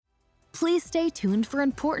Please stay tuned for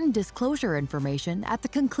important disclosure information at the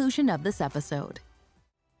conclusion of this episode.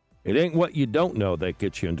 It ain't what you don't know that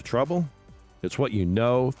gets you into trouble. It's what you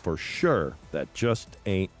know for sure that just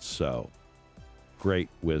ain't so. Great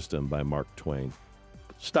wisdom by Mark Twain.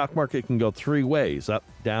 Stock market can go three ways, up,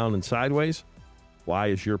 down, and sideways. Why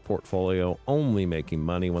is your portfolio only making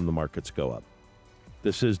money when the markets go up?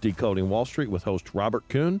 This is Decoding Wall Street with host Robert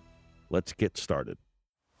Kuhn. Let's get started.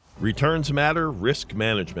 Returns matter, risk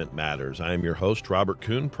management matters. I am your host, Robert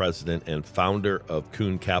Kuhn, president and founder of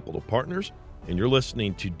Kuhn Capital Partners, and you're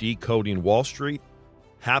listening to Decoding Wall Street.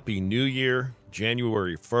 Happy New Year,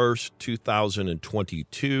 January 1st,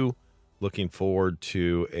 2022. Looking forward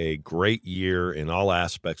to a great year in all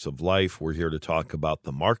aspects of life. We're here to talk about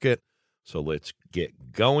the market, so let's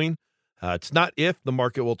get going. It's not if the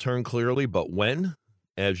market will turn clearly, but when.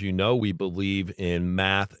 As you know, we believe in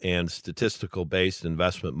math and statistical-based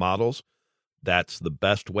investment models. That's the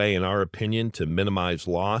best way, in our opinion, to minimize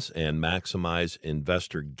loss and maximize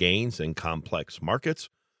investor gains in complex markets.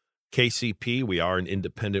 KCP, we are an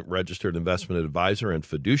independent registered investment advisor and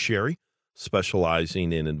fiduciary,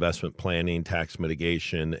 specializing in investment planning, tax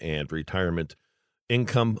mitigation, and retirement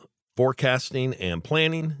income forecasting and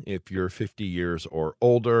planning. If you're 50 years or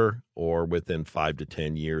older or within 5 to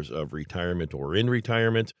 10 years of retirement or in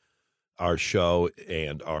retirement, our show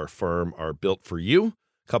and our firm are built for you.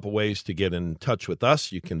 A couple ways to get in touch with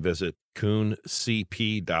us. You can visit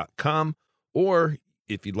kuhncp.com, or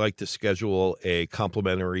if you'd like to schedule a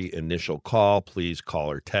complimentary initial call, please call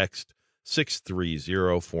or text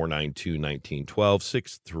 630-492-1912,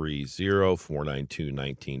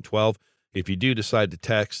 630-492-1912. If you do decide to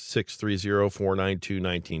text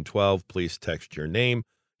 630-492-1912, please text your name,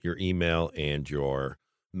 your email, and your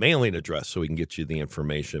mailing address so we can get you the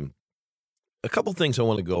information. A couple things I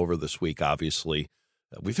want to go over this week, obviously.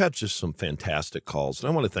 We've had just some fantastic calls, and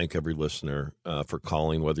I want to thank every listener for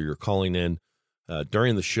calling, whether you're calling in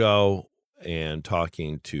during the show and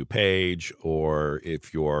talking to Paige, or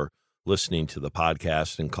if you're listening to the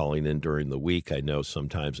podcast and calling in during the week. I know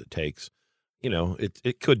sometimes it takes,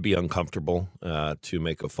 it could be uncomfortable to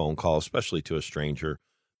make a phone call, especially to a stranger.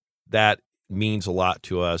 That means a lot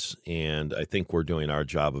to us, and I think we're doing our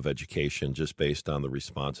job of education just based on the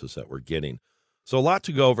responses that we're getting. So a lot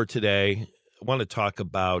to go over today. I want to talk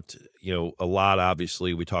about, a lot,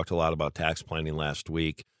 obviously. We talked a lot about tax planning last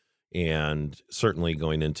week, and certainly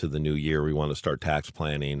going into the new year, we want to start tax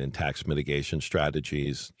planning and tax mitigation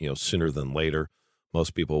strategies, sooner than later.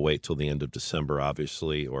 Most people wait till the end of December,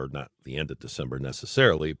 obviously, or not the end of December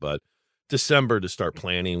necessarily, but December to start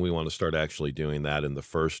planning. We want to start actually doing that in the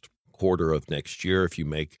first quarter of next year. If you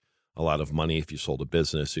make a lot of money, if you sold a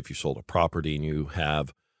business, if you sold a property and you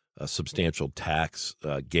have a substantial tax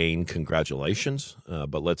gain, congratulations,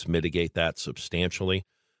 but let's mitigate that substantially.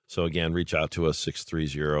 So again, reach out to us,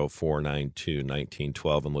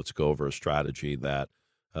 630-492-1912, and let's go over a strategy that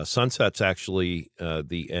sunset's actually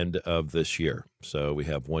the end of this year. So we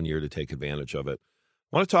have 1 year to take advantage of it.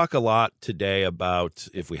 I want to talk a lot today about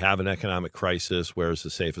if we have an economic crisis, where's the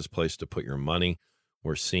safest place to put your money?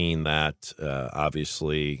 We're seeing that,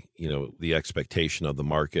 obviously, the expectation of the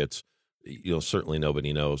markets, certainly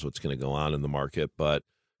nobody knows what's going to go on in the market, but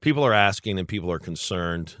people are asking and people are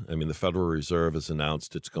concerned. I mean, the Federal Reserve has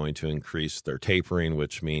announced it's going to increase their tapering,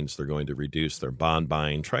 which means they're going to reduce their bond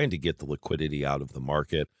buying, trying to get the liquidity out of the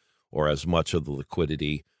market, or as much of the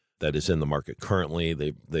liquidity that is in the market currently.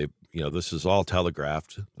 This is all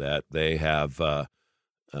telegraphed that they have,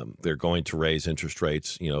 they're going to raise interest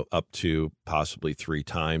rates, up to possibly 3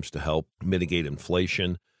 times to help mitigate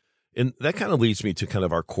inflation. And that kind of leads me to kind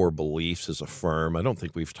of our core beliefs as a firm. I don't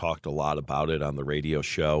think we've talked a lot about it on the radio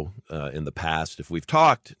show in the past. If we've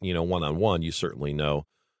talked, one-on-one, you certainly know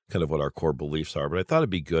kind of what our core beliefs are. But I thought it'd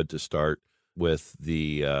be good to start with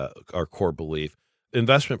our core belief.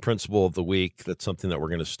 Investment principle of the week, that's something that we're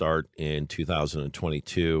going to start in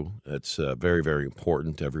 2022. It's very, very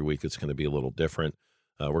important. Every week it's going to be a little different.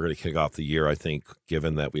 We're going to kick off the year, I think,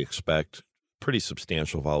 given that we expect pretty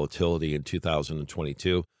substantial volatility in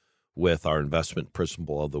 2022. With our investment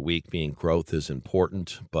principle of the week being growth is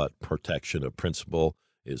important, but protection of principal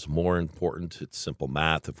is more important. It's simple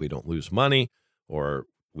math. If we don't lose money or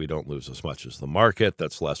we don't lose as much as the market,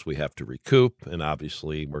 that's less we have to recoup. And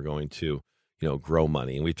obviously we're going to, grow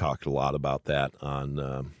money. And we talked a lot about that on,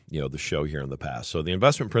 the show here in the past. So the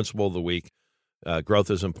investment principle of the week, growth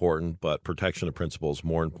is important, but protection of principal is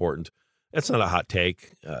more important. It's not a hot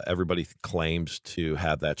take. Everybody claims to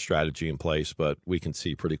have that strategy in place, but we can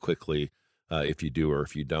see pretty quickly if you do or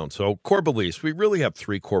if you don't. So core beliefs, we really have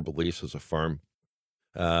 3 core beliefs as a firm.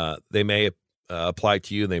 They may apply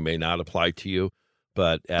to you. They may not apply to you.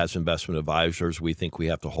 But as investment advisors, we think we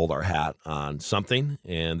have to hold our hat on something,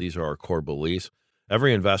 and these are our core beliefs.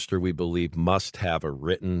 Every investor, we believe, must have a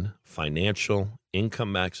written financial,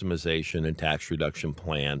 income maximization, and tax reduction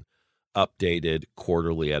plan updated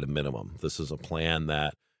quarterly at a minimum. This is a plan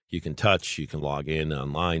that you can touch, you can log in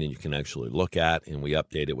online, and you can actually look at, and we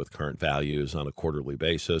update it with current values on a quarterly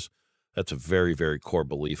basis. That's a very, very core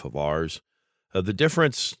belief of ours. The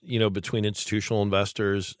difference, between institutional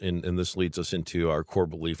investors, and this leads us into our core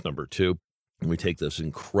belief number 2, and we take this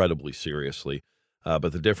incredibly seriously.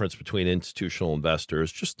 But the difference between institutional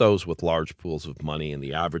investors, just those with large pools of money, and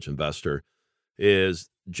the average investor is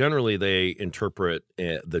generally they interpret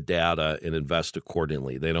the data and invest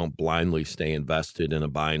accordingly. They don't blindly stay invested in a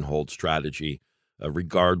buy and hold strategy,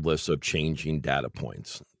 regardless of changing data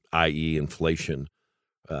points, i.e. inflation,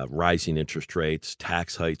 rising interest rates,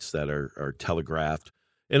 tax hikes that are telegraphed,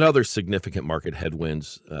 and other significant market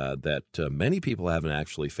headwinds that many people haven't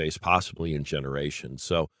actually faced, possibly in generations.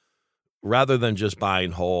 So rather than just buy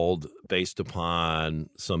and hold based upon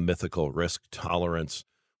some mythical risk tolerance,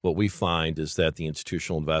 what we find is that the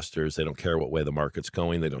institutional investors, they don't care what way the market's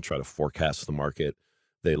going. They don't try to forecast the market.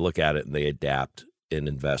 They look at it and they adapt and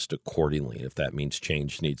invest accordingly. If that means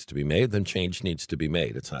change needs to be made, then change needs to be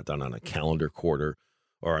made. It's not done on a calendar quarter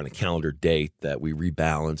or on a calendar date that we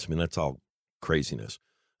rebalance. I mean, that's all craziness.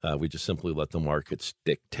 We just simply let the markets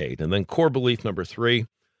dictate. And then core belief number 3,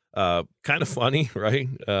 kind of funny, right?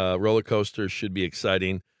 Roller coasters should be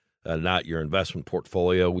exciting, not your investment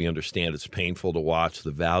portfolio. We understand it's painful to watch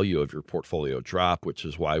the value of your portfolio drop, which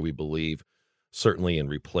is why we believe certainly in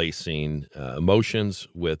replacing emotions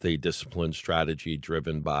with a disciplined strategy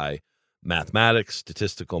driven by mathematics,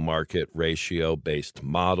 statistical market ratio-based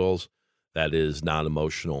models that is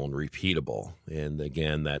non-emotional and repeatable. And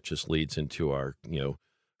again, that just leads into our,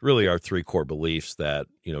 really our 3 core beliefs that,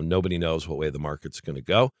 nobody knows what way the market's going to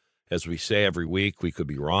go. As we say every week, we could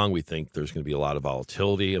be wrong. We think there's going to be a lot of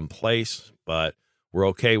volatility in place, but we're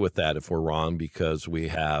okay with that if we're wrong because we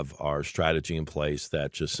have our strategy in place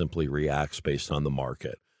that just simply reacts based on the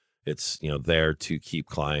market. It's, there to keep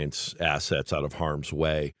clients' assets out of harm's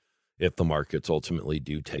way if the markets ultimately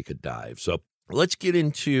do take a dive. So let's get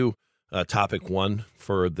into topic 1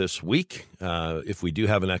 for this week. If we do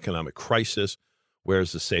have an economic crisis,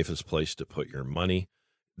 where's the safest place to put your money?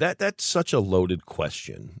 That's such a loaded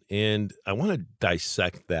question, and I want to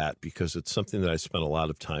dissect that because it's something that I spent a lot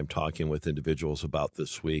of time talking with individuals about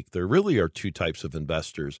this week. There really are 2 types of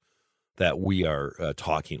investors that we are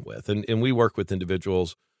talking with, and we work with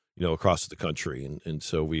individuals, across the country, and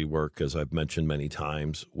so we work, as I've mentioned many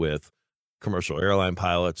times, with commercial airline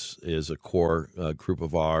pilots is a core group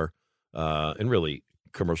of our, and really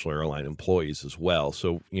commercial airline employees as well.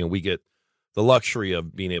 So, we get the luxury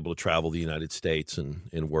of being able to travel the United States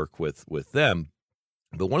and work with them.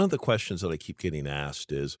 But one of the questions that I keep getting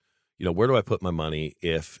asked is, where do I put my money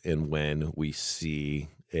if and when we see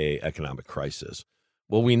a economic crisis?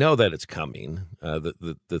 Well, we know that it's coming.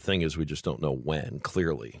 The thing is we just don't know when,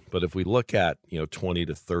 clearly. But if we look at, 20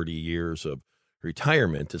 to 30 years of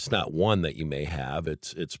retirement, it's not one that you may have.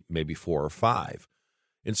 It's maybe 4 or 5.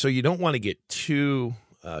 And so you don't want to get too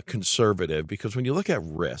conservative because when you look at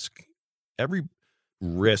risk, every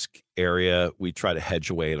risk area we try to hedge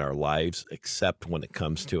away in our lives, except when it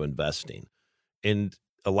comes to investing. And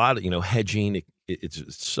a lot of, hedging,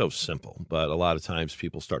 it's so simple, but a lot of times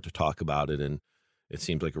people start to talk about it and it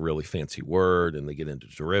seems like a really fancy word and they get into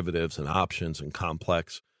derivatives and options and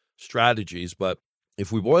complex strategies. But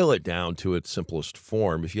if we boil it down to its simplest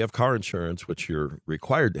form, if you have car insurance, which you're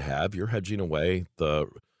required to have, you're hedging away the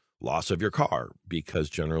loss of your car because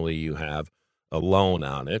generally you have a loan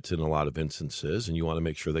on it in a lot of instances, and you want to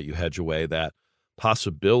make sure that you hedge away that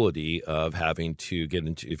possibility of having to get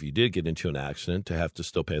into, if you did get into an accident, to have to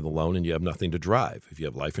still pay the loan and you have nothing to drive. If you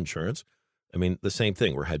have life insurance, the same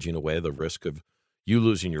thing. We're hedging away the risk of you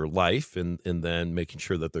losing your life and then making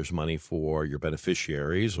sure that there's money for your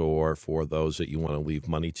beneficiaries or for those that you want to leave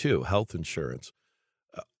money to. Health insurance,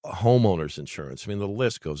 homeowners insurance. The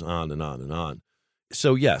list goes on and on and on.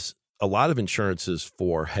 So yes, a lot of insurance is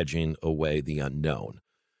for hedging away the unknown.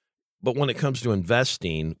 But when it comes to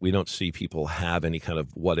investing, we don't see people have any kind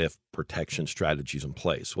of what-if protection strategies in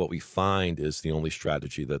place. What we find is the only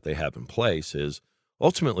strategy that they have in place is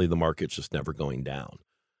ultimately the market's just never going down.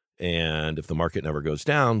 And if the market never goes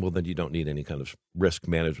down, well, then you don't need any kind of risk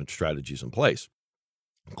management strategies in place.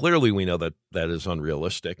 Clearly, we know that that is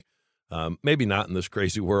unrealistic. Maybe not in this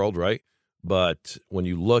crazy world, right? But when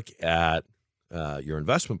you look at your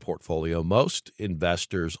investment portfolio, most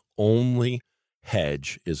investors only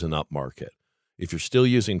hedge is an up market. If you're still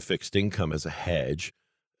using fixed income as a hedge,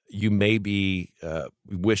 you maybe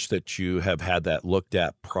wish that you have had that looked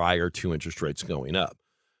at prior to interest rates going up.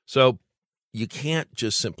 So you can't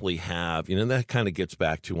just simply have, that kind of gets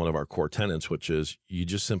back to one of our core tenets, which is you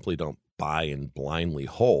just simply don't buy and blindly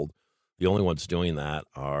hold. The only ones doing that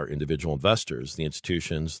are individual investors, the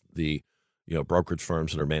institutions, the brokerage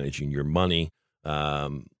firms that are managing your money,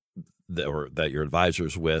 that your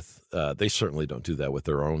advisors with. They certainly don't do that with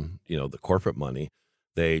their own, the corporate money.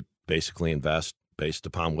 They basically invest based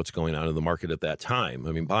upon what's going on in the market at that time.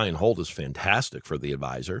 I mean, buy and hold is fantastic for the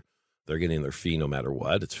advisor. They're getting their fee no matter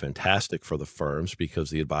what. It's fantastic for the firms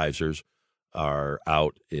because the advisors are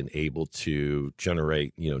out and able to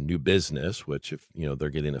generate, new business, which if, they're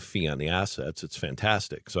getting a fee on the assets, it's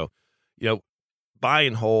fantastic. So, buy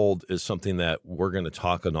and hold is something that we're going to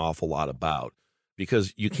talk an awful lot about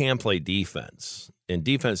because you can play defense. And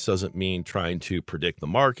defense doesn't mean trying to predict the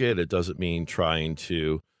market. It doesn't mean trying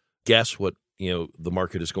to guess what, the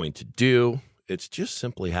market is going to do. It's just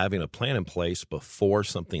simply having a plan in place before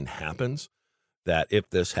something happens that if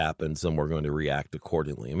this happens, then we're going to react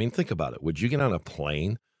accordingly. I mean, think about it. Would you get on a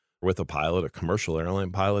plane with a pilot, a commercial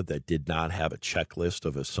airline pilot that did not have a checklist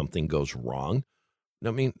of if something goes wrong?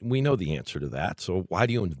 I mean, we know the answer to that. So why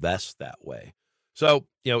do you invest that way? So,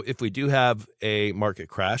 if we do have a market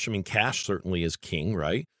crash, I mean, cash certainly is king,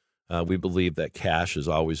 right? We believe that cash is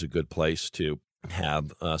always a good place to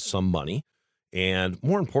have some money. And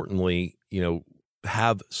more importantly,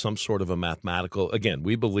 have some sort of a mathematical, again,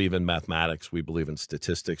 we believe in mathematics. We believe in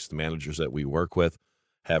statistics. The managers that we work with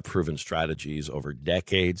have proven strategies over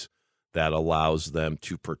decades that allows them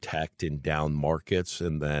to protect in down markets.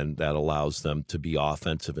 And then that allows them to be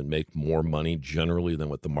offensive and make more money generally than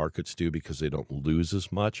what the markets do because they don't lose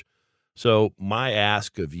as much. So my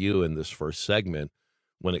ask of you in this first segment,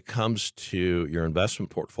 when it comes to your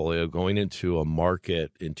investment portfolio going into a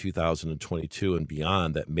market in 2022 and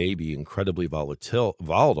beyond that may be incredibly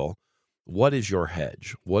volatile, what is your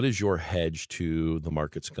hedge? What is your hedge to the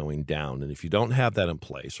markets going down? And if you don't have that in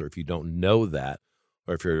place, or if you don't know that,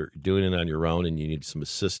 or if you're doing it on your own and you need some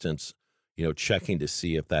assistance, checking to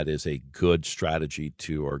see if that is a good strategy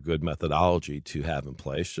to or good methodology to have in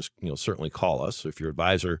place, just, certainly call us. If your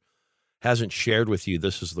advisor hasn't shared with you,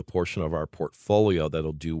 this is the portion of our portfolio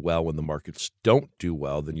that'll do well when the markets don't do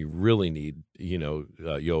well, then you really need, you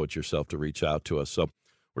owe it yourself to reach out to us. So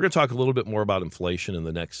we're going to talk a little bit more about inflation in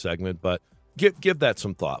the next segment, but give that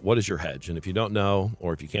some thought. What is your hedge? And if you don't know,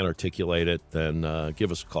 or if you can't articulate it, then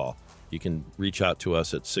give us a call. You can reach out to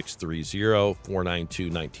us at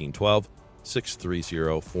 630-492-1912,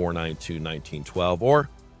 630-492-1912, or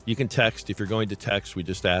you can text. If you're going to text, we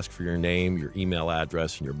just ask for your name, your email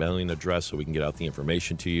address, and your mailing address so we can get out the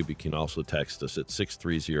information to you. But you can also text us at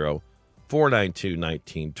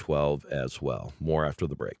 630-492-1912 as well. More after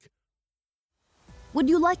the break. Would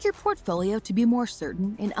you like your portfolio to be more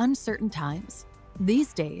certain in uncertain times?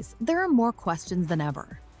 These days, there are more questions than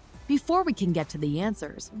ever. Before we can get to the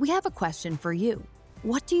answers, we have a question for you.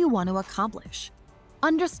 What do you want to accomplish?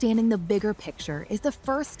 Understanding the bigger picture is the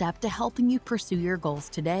first step to helping you pursue your goals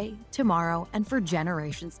today, tomorrow, and for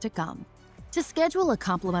generations to come. To schedule a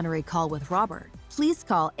complimentary call with Robert, please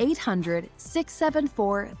call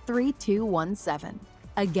 800-674-3217.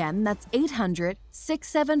 Again, that's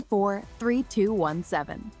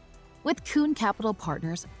 800-674-3217. With Kuhn Capital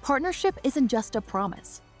Partners, partnership isn't just a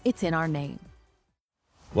promise, it's in our name.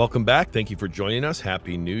 Welcome back. Thank you for joining us.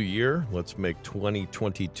 Happy New Year. Let's make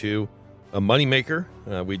 2022 a moneymaker.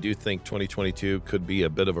 We do think 2022 could be a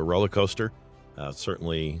bit of a roller coaster.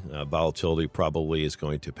 Certainly, volatility probably is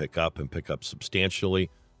going to pick up substantially.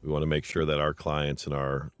 We want to make sure that our clients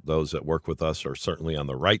and those that work with us are certainly on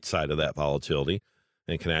the right side of that volatility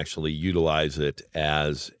and can actually utilize it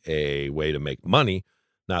as a way to make money,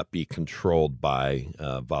 not be controlled by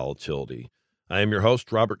volatility. I am your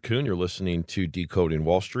host, Robert Kuhn. You're listening to Decoding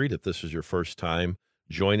Wall Street. If this is your first time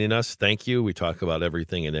joining us, thank you. We talk about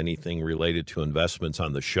everything and anything related to investments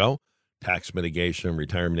on the show: tax mitigation,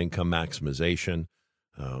 retirement income maximization,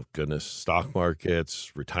 stock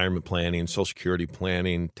markets, retirement planning, Social Security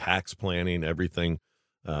planning, tax planning, everything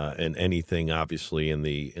and anything, obviously, in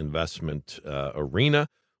the investment arena.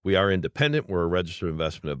 We are independent. We're a registered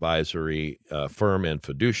investment advisory firm and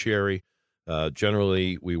fiduciary.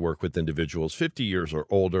 Generally, we work with individuals 50 years or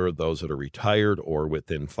older, those that are retired or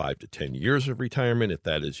within 5 to 10 years of retirement. If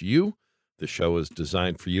that is you, the show is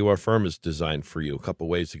designed for you. Our firm is designed for you. A couple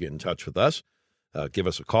ways to get in touch with us. Give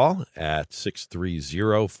us a call at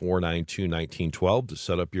 630-492-1912 to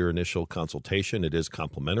set up your initial consultation. It is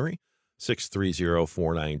complimentary,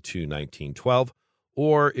 630-492-1912.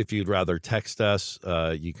 Or if you'd rather text us,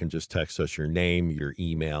 you can just text us your name, your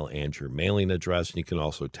email, and your mailing address. And you can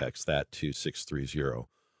also text that to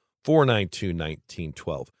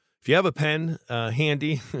 630-492-1912. If you have a pen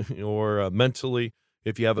handy or mentally,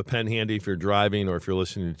 if you have a pen handy, if you're driving or if you're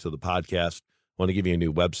listening to the podcast, I want to give you a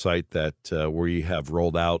new website that we have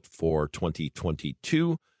rolled out for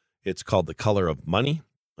 2022. It's called The Color of Money.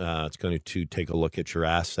 It's going to take a look at your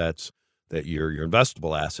assets, that your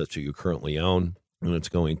investable assets that you currently own, and it's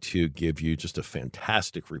going to give you just a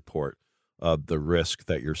fantastic report of the risk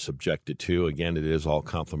that you're subjected to. Again, it is all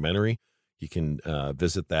complimentary. You can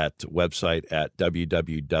visit that website at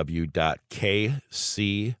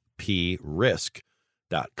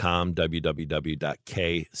www.kcprisk.com,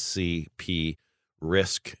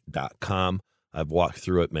 www.kcprisk.com. I've walked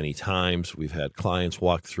through it many times. We've had clients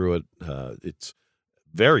walk through it. It's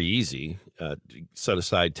very easy. Set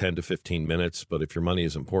aside 10 to 15 minutes, but if your money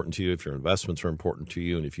is important to you, if your investments are important to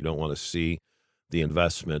you, and if you don't want to see the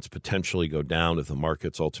investments potentially go down, if the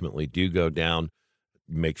markets ultimately do go down,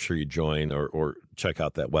 make sure you join or check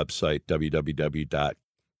out that website,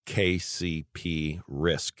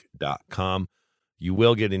 www.kcprisk.com. You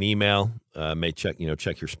will get an email. May check your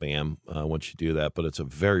spam once you do that, but it's a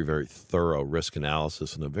very, very thorough risk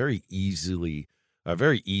analysis and a very easy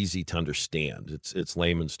to understand. It's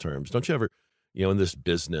layman's terms. Don't you ever, in this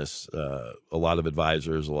business, a lot of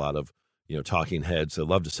advisors, a lot of, talking heads, they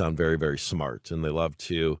love to sound very, very smart, and they love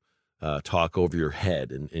to talk over your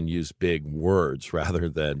head and use big words rather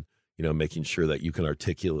than, making sure that you can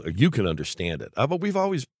articulate or you can understand it. But we've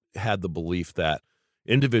always had the belief that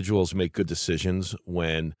individuals make good decisions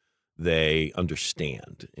when they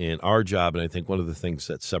understand. And our job, and I think one of the things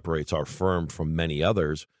that separates our firm from many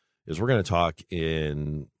others, is we're going to talk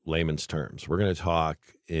in layman's terms. We're going to talk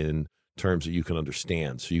in terms that you can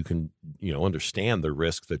understand, so you can, understand the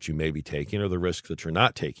risk that you may be taking or the risk that you're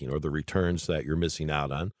not taking or the returns that you're missing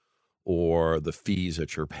out on or the fees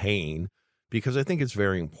that you're paying, because I think it's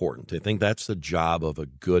very important. I think that's the job of a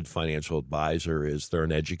good financial advisor, is they're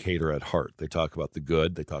an educator at heart. They talk about the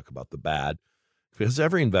good, they talk about the bad, because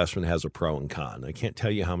every investment has a pro and con. I can't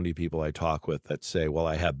tell you how many people I talk with that say, well,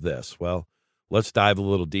 I have this. Well, let's dive a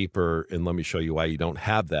little deeper and let me show you why you don't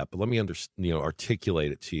have that. But let me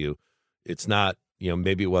articulate it to you. It's not,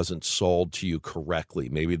 maybe it wasn't sold to you correctly.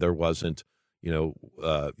 Maybe there wasn't, you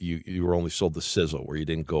were only sold the sizzle where you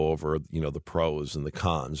didn't go over, the pros and the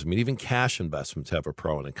cons. I mean, even cash investments have a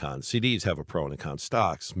pro and a con. CDs have a pro and a con.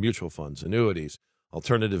 Stocks, mutual funds, annuities,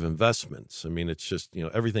 alternative investments. I mean, it's just,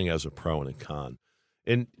 everything has a pro and a con.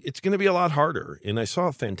 And it's going to be a lot harder. And I saw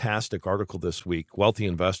a fantastic article this week, Wealthy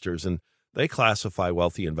Investors, and they classify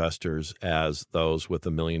wealthy investors as those with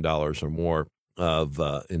 $1 million or more of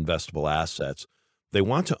investable assets. They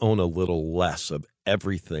want to own a little less of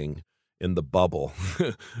everything in the bubble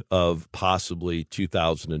of possibly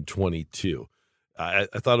 2022. I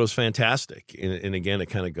thought it was fantastic. And again, it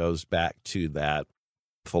kind of goes back to that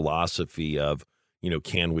philosophy of,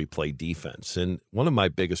 can we play defense? And one of my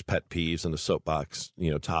biggest pet peeves in the soapbox,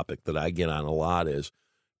 topic that I get on a lot is,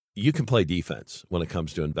 you can play defense when it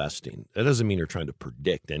comes to investing. That doesn't mean you're trying to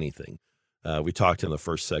predict anything. We talked in the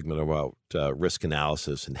first segment about risk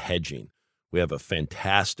analysis and hedging. We have a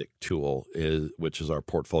fantastic tool, which is our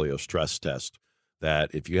portfolio stress test,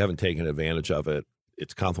 that if you haven't taken advantage of it,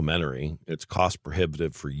 it's complimentary. It's cost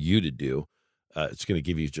prohibitive for you to do. It's going to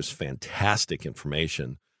give you just fantastic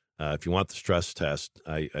information. If you want the stress test,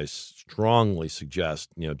 I strongly suggest,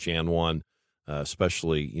 Jan 1,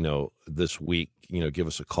 especially, this week, give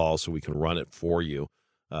us a call so we can run it for you.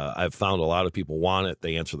 I've found a lot of people want it.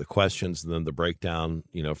 They answer the questions, and then the breakdown,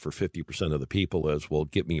 for 50% of the people is, well,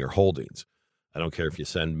 get me your holdings. I don't care if you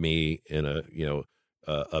send me in a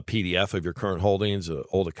PDF of your current holdings, an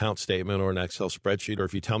old account statement, or an Excel spreadsheet, or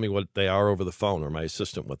if you tell me what they are over the phone, or my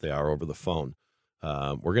assistant what they are over the phone.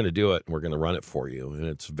 We're going to do it, and we're going to run it for you. And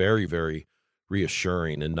it's very, very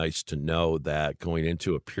reassuring and nice to know that going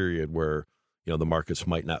into a period where, the markets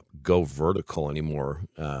might not go vertical anymore,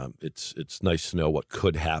 it's nice to know what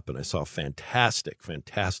could happen. I saw a fantastic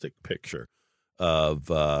picture of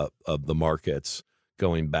the markets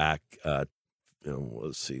going back,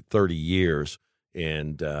 30 years.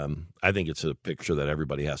 And I think it's a picture that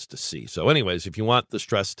everybody has to see. So anyways, if you want the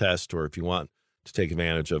stress test, or if you want to take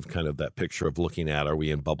advantage of kind of that picture of looking at, are we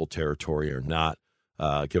in bubble territory or not,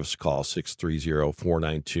 give us a call,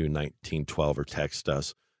 630-492-1912, or text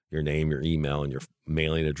us your name, your email, and your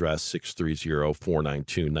mailing address,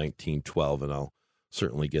 630-492-1912, and I'll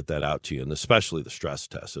certainly get that out to you, and especially the stress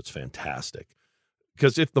test. It's fantastic.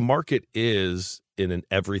 Because if the market is in an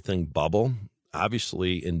everything bubble,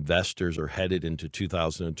 obviously investors are headed into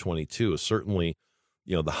 2022. Certainly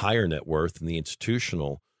the higher net worth and the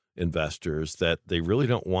institutional investors that they really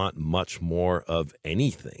don't want much more of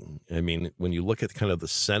anything. I mean, when you look at kind of the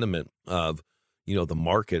sentiment of, the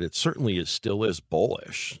market, it certainly still is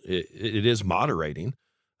bullish. It is moderating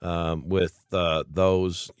with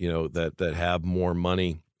those, that have more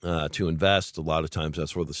money to invest. A lot of times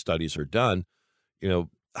that's where the studies are done.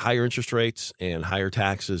 Higher interest rates and higher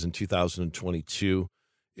taxes in 2022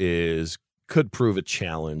 could prove a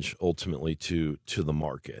challenge ultimately to the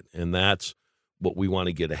market. And that's what we want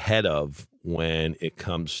to get ahead of when it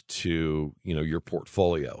comes to, your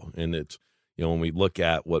portfolio. And it's, when we look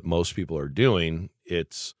at what most people are doing,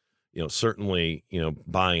 it's, certainly,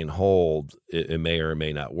 buy and hold, it may or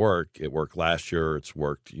may not work. It worked last year. It's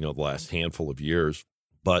worked, the last handful of years.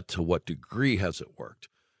 But to what degree has it worked?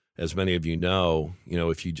 As many of you know,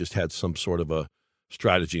 if you just had some sort of a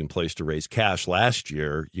strategy in place to raise cash last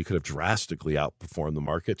year, you could have drastically outperformed the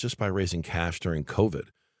market just by raising cash during COVID.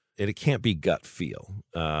 And it can't be gut feel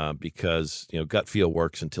because, gut feel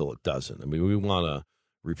works until it doesn't. I mean, we want a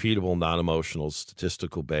repeatable, non-emotional,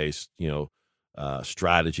 statistical-based,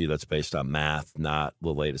 strategy that's based on math, not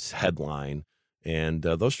the latest headline. And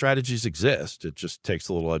those strategies exist. It just takes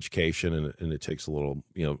a little education and it takes a little,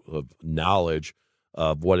 of knowledge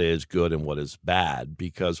of what is good and what is bad,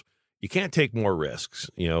 because you can't take more risks.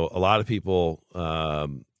 A lot of people,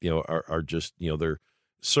 are just, they're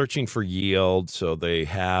searching for yield. So they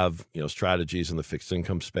have, strategies in the fixed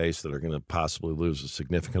income space that are going to possibly lose a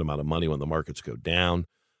significant amount of money when the markets go down.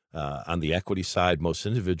 On the equity side, most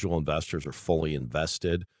individual investors are fully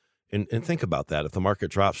invested. And think about that. If the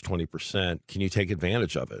market drops 20%, can you take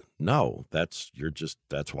advantage of it? No, that's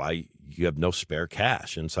why you have no spare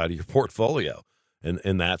cash inside of your portfolio.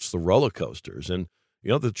 And that's the roller coasters. And,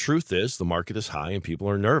 the truth is the market is high and people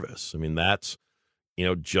are nervous. I mean, that's,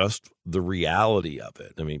 just the reality of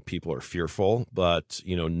it. I mean, people are fearful, but,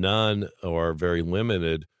 none or very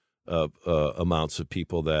limited amounts of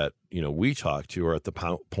people that, we talk to are at the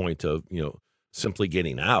point of, simply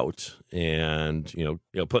getting out and,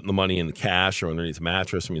 putting the money in the cash or underneath the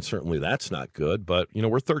mattress. I mean, certainly that's not good, but,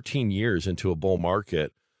 we're 13 years into a bull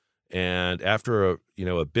market. And after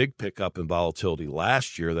a big pickup in volatility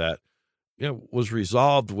last year that, was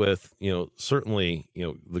resolved with, certainly,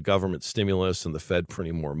 the government stimulus and the Fed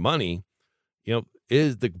printing more money,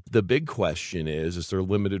 is the big question is there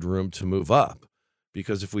limited room to move up?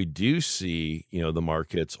 Because if we do see, the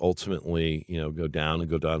markets ultimately, go down and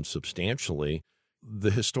go down substantially, the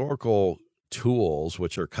historical tools,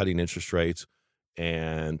 which are cutting interest rates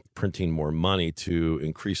and printing more money to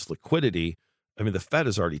increase liquidity, I mean, the Fed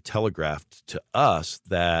has already telegraphed to us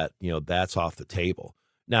that, that's off the table.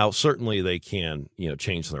 Now, certainly they can,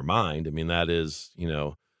 change their mind. I mean, that is,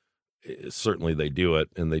 certainly they do it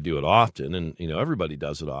and they do it often and, everybody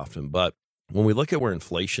does it often. But when we look at where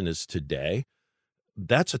inflation is today,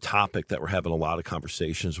 that's a topic that we're having a lot of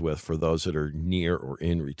conversations with for those that are near or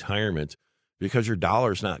in retirement, because your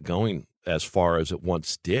dollar's not going as far as it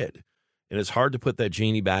once did. And it's hard to put that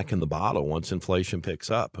genie back in the bottle once inflation picks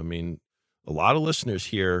up. I mean, a lot of listeners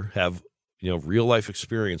here have, real life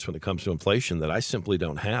experience when it comes to inflation that I simply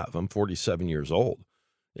don't have. I'm 47 years old.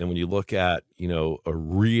 And when you look at, a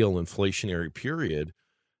real inflationary period,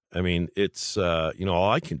 I mean, it's, all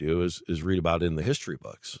I can do is read about it in the history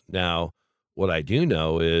books. Now, what I do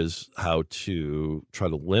know is how to try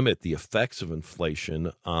to limit the effects of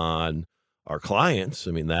inflation on our clients.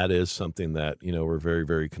 I mean, that is something that, we're very,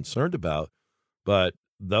 very concerned about. But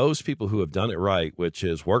those people who have done it right, which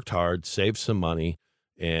is worked hard, saved some money,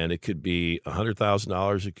 and it could be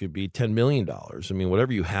 $100,000, it could be $10 million. I mean,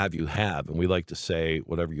 whatever you have, you have. And we like to say,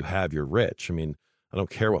 whatever you have, you're rich. I mean, I don't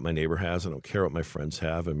care what my neighbor has. I don't care what my friends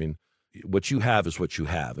have. I mean, what you have is what you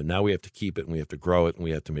have. And now we have to keep it and we have to grow it and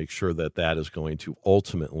we have to make sure that that is going to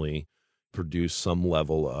ultimately produce some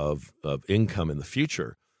level of income in the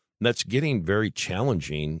future. And that's getting very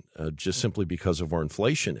challenging just simply because of where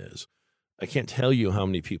inflation is. I can't tell you how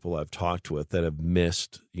many people I've talked with that have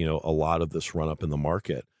missed, a lot of this run up in the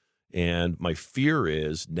market. And my fear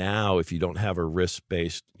is now, if you don't have a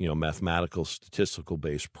risk-based, mathematical,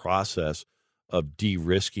 statistical-based process of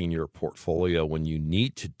de-risking your portfolio when you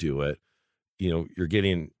need to do it, you're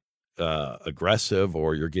getting aggressive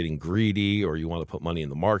or you're getting greedy or you want to put money in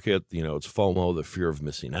the market. It's FOMO, the fear of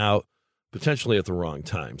missing out, potentially at the wrong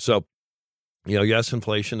time. So, yes,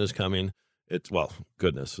 inflation is coming.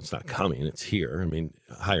 Goodness, it's not coming. It's here. I mean,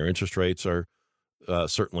 higher interest rates are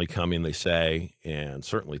certainly coming, they say, and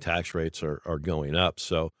certainly tax rates are going up.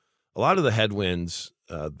 So a lot of the headwinds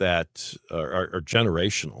that are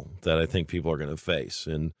generational that I think people are going to face.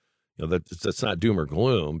 And, that's not doom or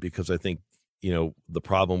gloom, because I think, the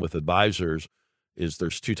problem with advisors is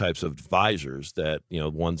there's two types of advisors that,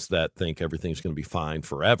 ones that think everything's going to be fine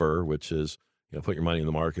forever, which is, put your money in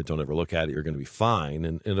the market, don't ever look at it, you're going to be fine.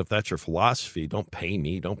 And if that's your philosophy, don't pay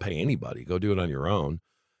me, don't pay anybody, go do it on your own.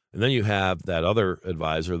 And then you have that other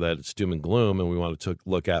advisor that it's doom and gloom, and we want to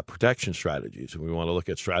look at protection strategies, and we want to look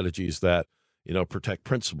at strategies that, protect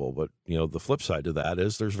principal. But, the flip side to that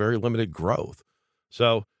is there's very limited growth.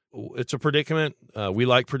 So it's a predicament. We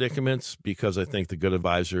like predicaments because I think the good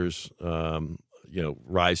advisors,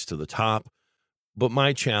 rise to the top. But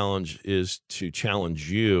my challenge is to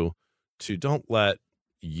challenge you to don't let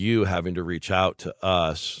you having to reach out to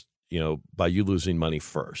us, by you losing money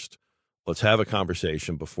first. Let's have a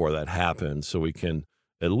conversation before that happens so we can,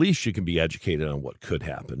 at least you can be educated on what could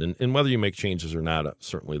happen. And whether you make changes or not,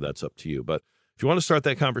 certainly that's up to you. But if you want to start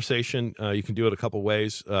that conversation, you can do it a couple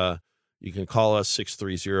ways. You can call us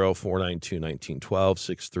 630-492-1912,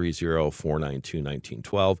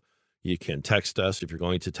 630-492-1912. You can text us. If you're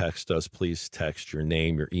going to text us, please text your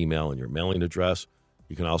name, your email, and your mailing address.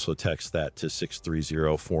 You can also text that to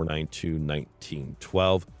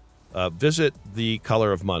 630-492-1912. Visit The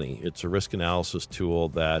Color of Money. It's a risk analysis tool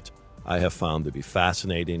that I have found to be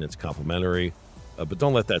fascinating. It's complimentary, but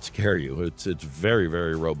don't let that scare you. It's very,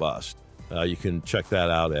 very robust. You can check that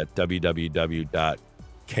out at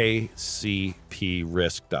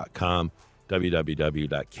www.kcprisk.com,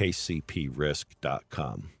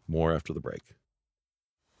 www.kcprisk.com. More after the break.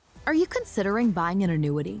 Are you considering buying an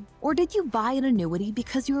annuity? Or did you buy an annuity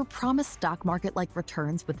because you were promised stock market-like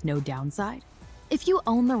returns with no downside? If you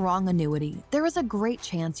own the wrong annuity, there is a great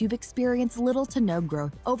chance you've experienced little to no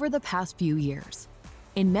growth over the past few years.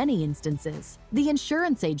 In many instances, the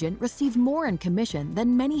insurance agent received more in commission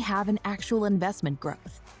than many have in actual investment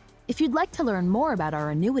growth. If you'd like to learn more about our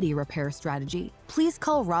annuity repair strategy, please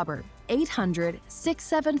call Robert,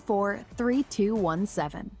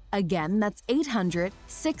 800-674-3217. Again, that's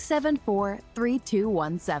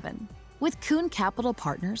 800-674-3217. With Kuhn Capital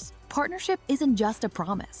Partners, partnership isn't just a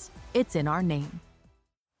promise, it's in our name.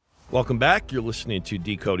 Welcome back. You're listening to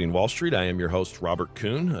Decoding Wall Street. I am your host, Robert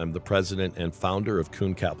Kuhn. I'm the president and founder of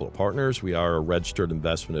Kuhn Capital Partners. We are a registered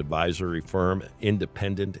investment advisory firm,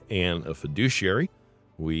 independent and a fiduciary.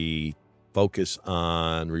 We focus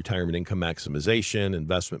on retirement income maximization,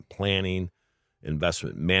 investment planning,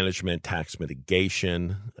 investment management, tax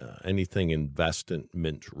mitigation. Anything investment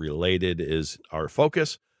related is our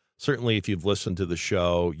focus. Certainly, if you've listened to the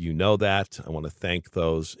show, you know that. I want to thank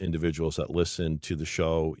those individuals that listen to the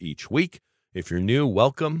show each week. If you're new,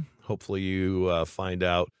 welcome. Hopefully you find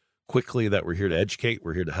out quickly that we're here to educate,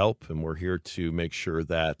 we're here to help, and we're here to make sure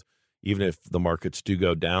that even if the markets do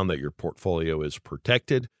go down, that your portfolio is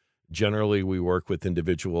protected. Generally, we work with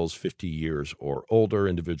individuals 50 years or older,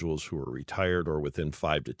 individuals who are retired or within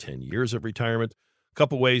 5 to 10 years of retirement. A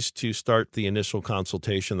couple ways to start the initial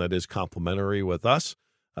consultation that is complimentary with us.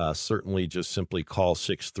 Certainly just simply call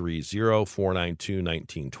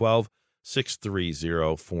 630-492-1912,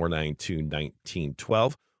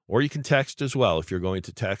 630-492-1912, or you can text as well. If you're going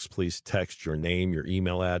to text, please text your name, your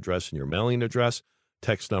email address, and your mailing address.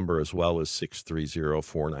 Text number as well as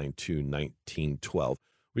 630-492-1912.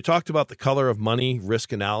 We talked about the color of money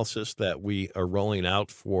risk analysis that we are rolling out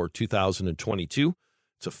for 2022.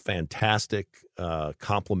 It's a fantastic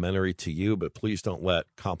complimentary to you, but please don't let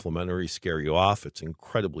complimentary scare you off. It's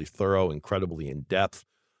incredibly thorough, incredibly in-depth,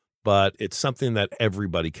 but it's something that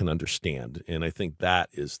everybody can understand, and I think that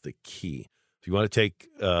is the key. If you want to take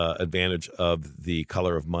advantage of the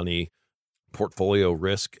Color of Money portfolio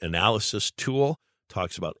risk analysis tool,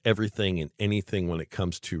 talks about everything and anything when it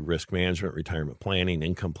comes to risk management, retirement planning,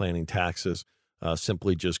 income planning, taxes.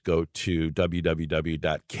 Simply just go to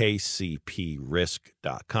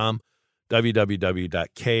www.kcprisk.com,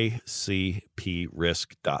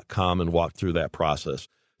 www.kcprisk.com, and walk through that process.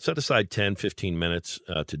 Set aside 10, 15 minutes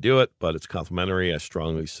to do it, but it's complimentary. I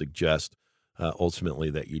strongly suggest ultimately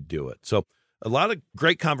that you do it. So a lot of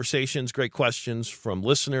great conversations, great questions from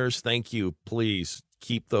listeners. Thank you. Please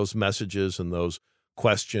keep those messages and those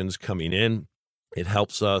questions coming in. It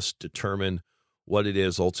helps us determine what it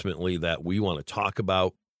is ultimately that we want to talk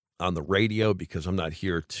about on the radio, because I'm not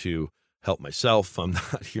here to help myself. I'm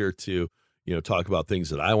not here to, talk about things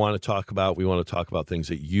that I want to talk about. We want to talk about things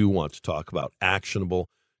that you want to talk about, actionable,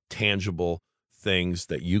 tangible things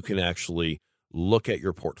that you can actually look at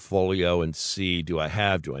your portfolio and see, do I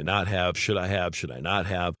have, do I not have, should I have, should I not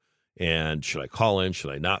have, and should I call in,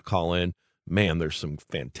 should I not call in? Man, there's some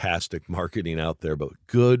fantastic marketing out there, but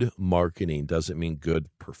good marketing doesn't mean good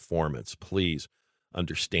performance. Please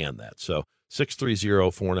understand that. So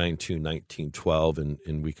 630-492-1912,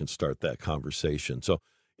 and we can start that conversation. So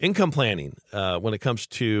Income planning, when it comes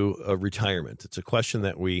to retirement, it's a question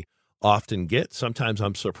that we often get. Sometimes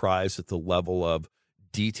I'm surprised at the level of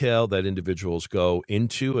detail that individuals go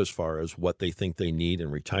into as far as what they think they need in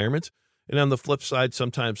retirement. And on the flip side,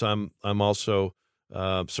 sometimes I'm also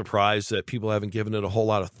surprised that people haven't given it a whole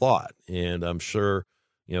lot of thought. And I'm sure,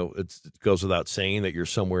 it goes without saying that you're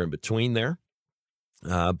somewhere in between there.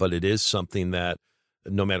 But it is something that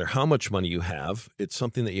no matter how much money you have, it's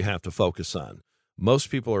something that you have to focus on.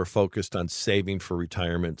 Most people are focused on saving for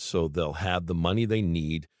retirement so they'll have the money they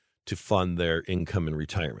need to fund their income in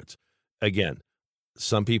retirement. Again,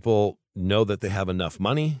 some people know that they have enough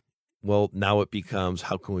money. Well, now it becomes,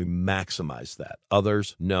 how can we maximize that?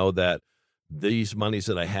 Others know that these monies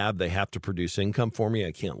that I have, they have to produce income for me.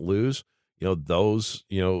 I can't lose.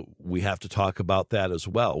 We have to talk about that as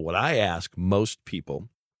well. What I ask most people,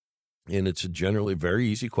 and it's a generally very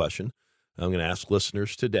easy question, I'm going to ask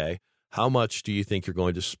listeners today, how much do you think you're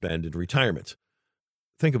going to spend in retirement?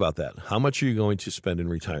 Think about that. How much are you going to spend in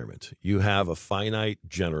retirement? You have a finite,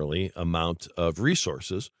 generally, amount of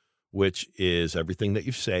resources, which is everything that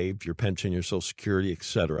you've saved, your pension, your Social Security, et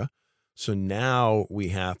cetera. So now we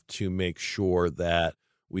have to make sure that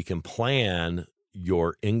we can plan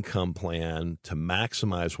your income plan to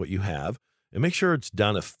maximize what you have and make sure it's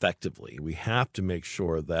done effectively. We have to make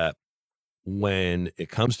sure that when it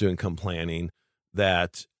comes to income planning,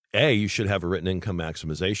 that you should have a written income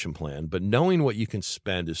maximization plan, but knowing what you can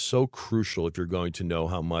spend is so crucial if you're going to know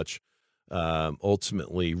how much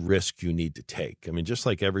ultimately risk you need to take. I mean, just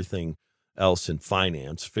like everything else in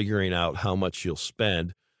finance, figuring out how much you'll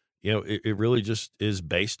spend, it really just is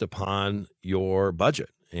based upon your budget.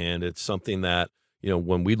 And it's something that,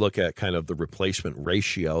 when we look at kind of the replacement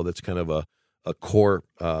ratio, that's kind of a core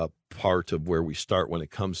part of where we start when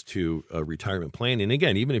it comes to retirement planning. And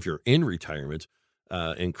again, even if you're in retirement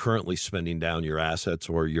and currently spending down your assets,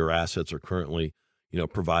 or your assets are currently,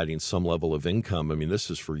 providing some level of income. I mean, this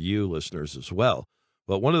is for you listeners as well.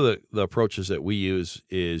 But one of the approaches that we use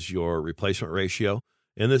is your replacement ratio.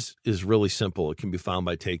 And this is really simple. It can be found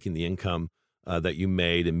by taking the income that you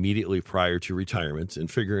made immediately prior to retirement and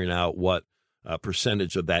figuring out what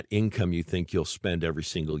percentage of that income you think you'll spend every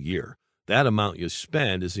single year. That amount you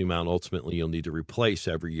spend is the amount ultimately you'll need to replace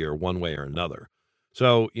every year, one way or another.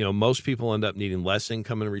 So, most people end up needing less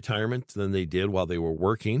income in retirement than they did while they were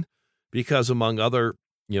working because, among other,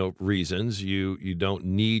 reasons, you don't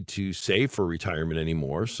need to save for retirement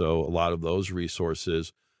anymore. So a lot of those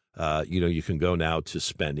resources, you can go now to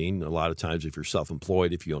spending. A lot of times if you're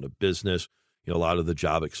self-employed, if you own a business, a lot of the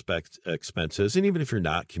job expenses, and even if you're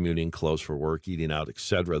not commuting, clothes for work, eating out, et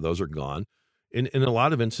cetera, those are gone. In a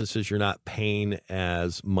lot of instances, you're not paying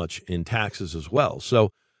as much in taxes as well.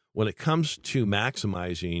 So when it comes to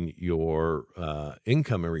maximizing your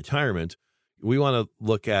income in retirement, we want to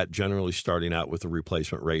look at generally starting out with a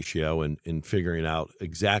replacement ratio and figuring out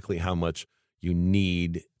exactly how much you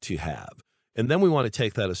need to have. And then we want to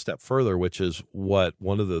take that a step further, which is what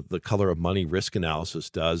one of the color of money risk analysis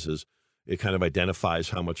does, is it kind of identifies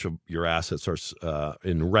how much of your assets are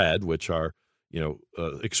in red, which are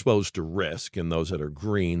exposed to risk, and those that are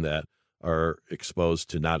green that are exposed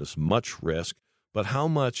to not as much risk. But how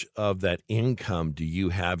much of that income do you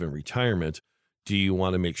have in retirement do you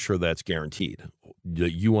want to make sure that's guaranteed?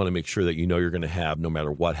 You want to make sure that you're going to have no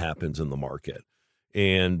matter what happens in the market.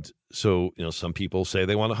 And so, some people say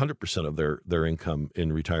they want 100% of their income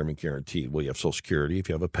in retirement guaranteed. Well, you have Social Security, if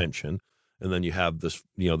you have a pension, and then you have this,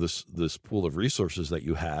 this pool of resources that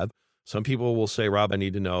you have. Some people will say, Rob, I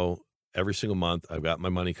need to know every single month I've got my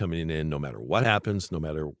money coming in, no matter what happens in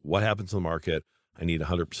the market, I need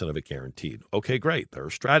 100% of it guaranteed. Okay, great. There are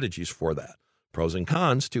strategies for that. Pros and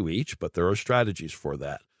cons to each, but there are strategies for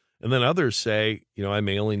that. And then others say, I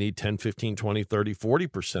may only need 10, 15, 20, 30,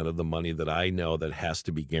 40% of the money that I know that has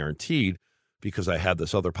to be guaranteed because I have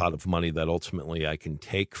this other pot of money that ultimately I can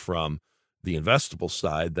take from the investable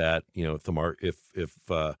side that, if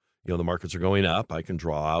the markets are going up, I can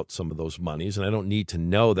draw out some of those monies. And I don't need to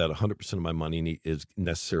know that 100% of my money is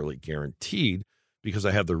necessarily guaranteed because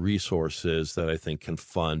I have the resources that I think can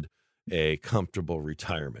fund a comfortable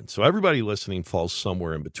retirement. So everybody listening falls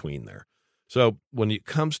somewhere in between there. So when it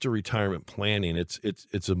comes to retirement planning, it's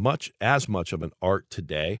as much of an art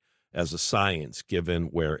today as a science, given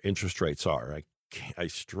where interest rates are. I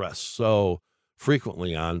stress so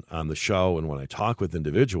frequently on the show and when I talk with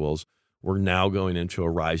individuals, we're now going into a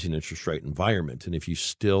rising interest rate environment. And if you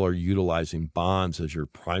still are utilizing bonds as your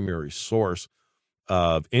primary source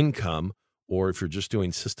of income, or if you're just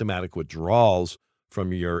doing systematic withdrawals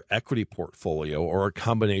from your equity portfolio or a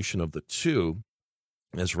combination of the two,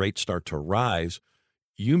 as rates start to rise,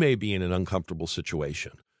 you may be in an uncomfortable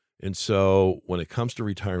situation. And so when it comes to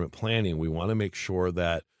retirement planning, we want to make sure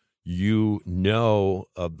that you know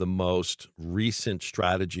of the most recent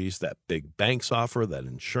strategies that big banks offer, that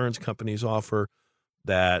insurance companies offer,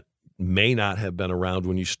 that may not have been around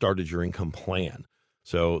when you started your income plan.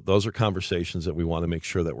 So those are conversations that we want to make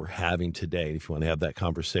sure that we're having today. If you want to have that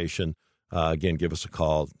conversation, again, give us a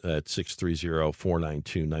call at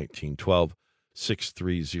 630-492-1912,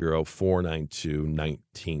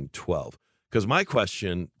 630-492-1912. Because my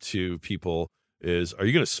question to people is, are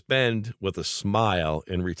you going to spend with a smile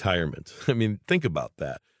in retirement? I mean, think about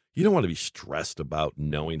that. You don't want to be stressed about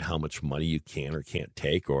knowing how much money you can or can't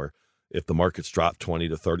take, or if the markets drop 20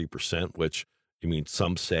 to 30%, which, I mean,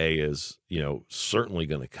 some say is, certainly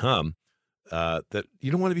going to come, that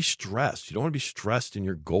you don't want to be stressed. You don't want to be stressed in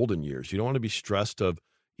your golden years. You don't want to be stressed of,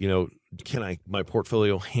 can my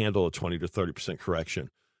portfolio handle a 20 to 30% correction?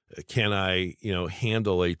 Can I,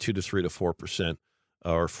 handle a 2 to 3 to 4%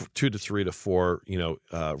 or 2 to 3 to 4,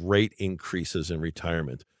 rate increases in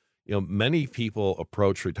retirement? Many people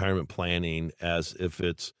approach retirement planning as if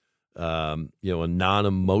it's, a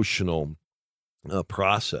non-emotional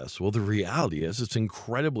process. Well, the reality is it's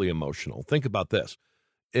incredibly emotional. Think about this.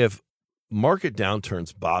 If market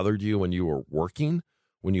downturns bothered you when you were working,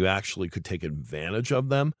 when you actually could take advantage of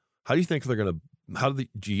them, how do you think they're going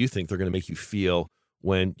to make you feel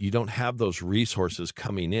when you don't have those resources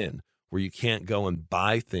coming in, where you can't go and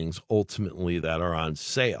buy things ultimately that are on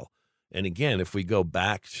sale? And again, if we go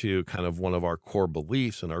back to kind of one of our core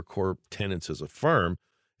beliefs and our core tenets as a firm,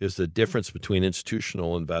 is the difference between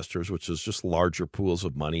institutional investors, which is just larger pools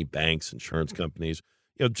of money, banks, insurance companies,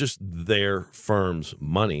 just their firm's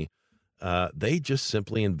money. They just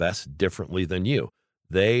simply invest differently than you.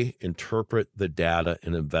 They interpret the data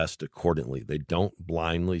and invest accordingly. They don't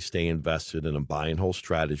blindly stay invested in a buy and hold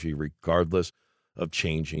strategy, regardless of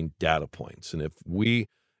changing data points. And if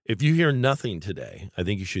you hear nothing today, I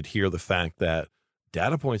think you should hear the fact that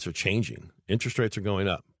data points are changing. Interest rates are going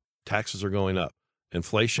up. Taxes are going up.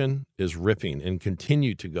 Inflation is ripping and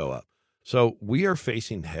continue to go up. So we are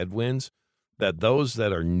facing headwinds that those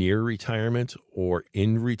that are near retirement or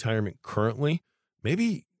in retirement currently,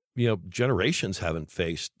 maybe, generations haven't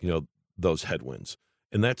faced, those headwinds.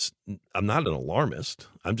 And I'm not an alarmist.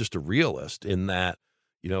 I'm just a realist in that,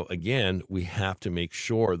 again, we have to make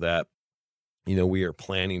sure that, we are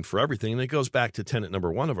planning for everything. And it goes back to tenet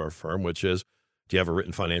number one of our firm, which is, do you have a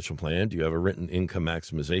written financial plan? Do you have a written income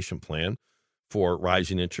maximization plan for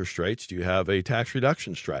rising interest rates? Do you have a tax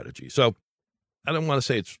reduction strategy? So I don't want to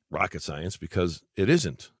say it's rocket science, because it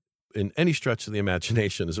isn't. In any stretch of the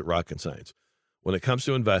imagination, is it rocket science? When it comes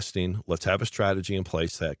to investing, let's have a strategy in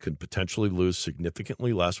place that could potentially lose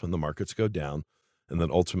significantly less when the markets go down, and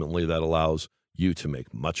then ultimately that allows you to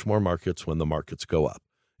make much more markets when the markets go up.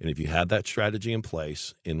 And if you have that strategy in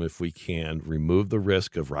place, and if we can remove the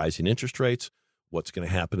risk of rising interest rates, what's going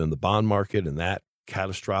to happen in the bond market and that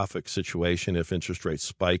catastrophic situation if interest rates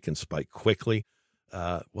spike and spike quickly,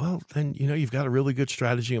 well, then, you've got a really good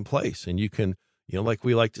strategy in place, and you can, like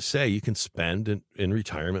we like to say, you can spend in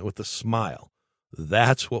retirement with a smile.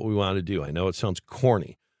 That's what we want to do. I know it sounds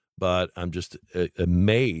corny, but I'm just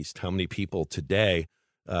amazed how many people today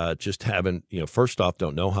just haven't, first off,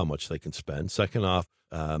 don't know how much they can spend. Second off,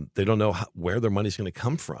 they don't know where their money's going to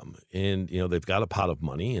come from. And, they've got a pot of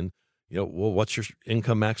money, and, well, what's your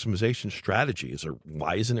income maximization strategy?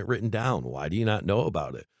 Why isn't it written down? Why do you not know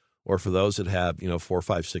about it? Or for those that have, $4, $5,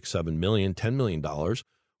 $6, $7 million, $10 million,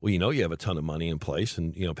 well, you have a ton of money in place,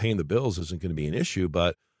 and, paying the bills isn't going to be an issue,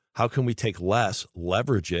 but how can we take less,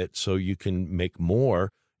 leverage it so you can make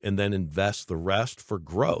more, and then invest the rest for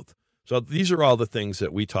growth? So these are all the things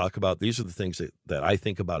that we talk about. These are the things that I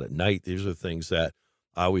think about at night. These are the things that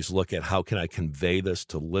I always look at. How can I convey this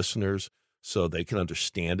to listeners so they can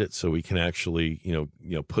understand it, so we can actually,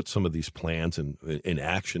 put some of these plans in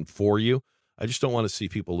action for you? I just don't want to see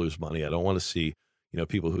people lose money. I don't want to see,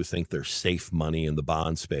 people who think their safe money in the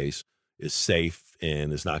bond space is safe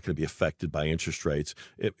and is not going to be affected by interest rates.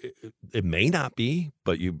 It may not be,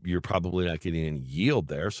 but you're probably not getting any yield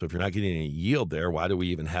there. So if you're not getting any yield there, why do we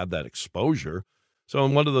even have that exposure? So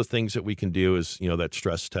one of the things that we can do is, that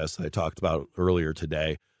stress test that I talked about earlier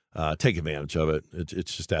today. Take advantage of it.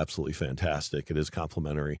 It's just absolutely fantastic. It is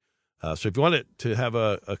complimentary. So if you want to have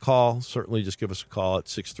a call, certainly just give us a call at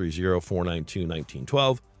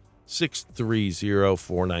 630-492-1912,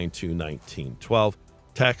 630-492-1912.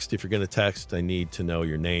 Text, if you're going to text, I need to know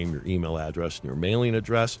your name, your email address, and your mailing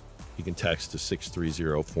address. You can text to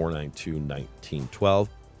 630-492-1912,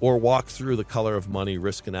 or walk through the Color of Money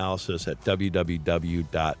risk analysis at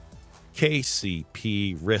www.colorofmoney.com.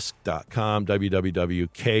 www.kcprisk.com,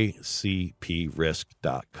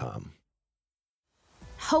 www.kcprisk.com.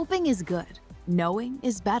 Hoping is good. Knowing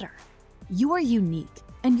is better. You are unique,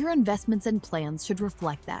 and your investments and plans should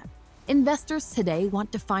reflect that. Investors today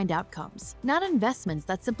want defined outcomes, not investments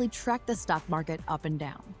that simply track the stock market up and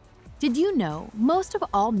down. Did you know most of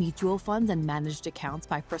all mutual funds and managed accounts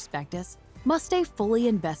by prospectus must stay fully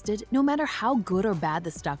invested no matter how good or bad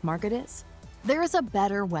the stock market is? There is a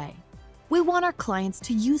better way. We want our clients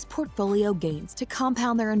to use portfolio gains to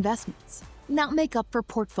compound their investments, not make up for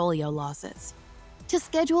portfolio losses. To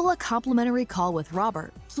schedule a complimentary call with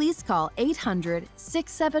Robert, please call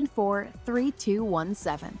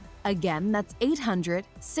 800-674-3217. Again, that's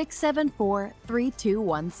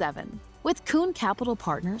 800-674-3217. With Kuhn Capital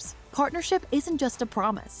Partners, partnership isn't just a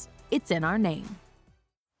promise, it's in our name.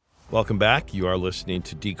 Welcome back. You are listening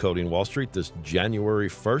to Decoding Wall Street this January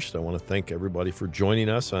 1st. I want to thank everybody for joining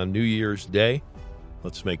us on New Year's Day.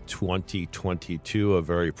 Let's make 2022 a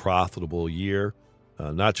very profitable year.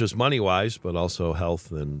 Not just money-wise, but also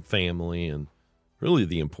health and family and really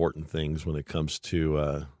the important things when it comes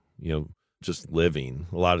to, just living.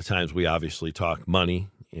 A lot of times we obviously talk money,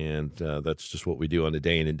 and that's just what we do on a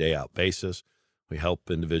day in and day out basis. We help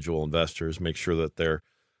individual investors make sure that their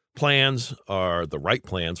plans are the right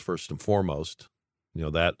plans first and foremost.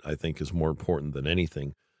 That I think is more important than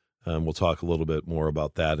anything. We'll talk a little bit more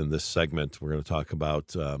about that in this segment. We're going to talk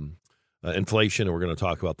about inflation, and we're going to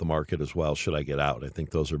talk about the market as well. Should I get out? I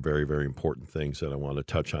think those are very, very important things that I want to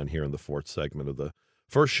touch on here in the fourth segment of the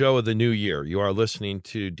first show of the new year. You are listening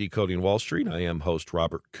to Decoding Wall Street. I am host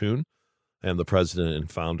Robert Kuhn. I am the president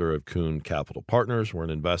and founder of Kuhn Capital Partners. We're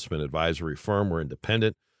an investment advisory firm. We're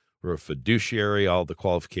independent. We're a fiduciary, all the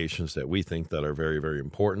qualifications that we think that are very, very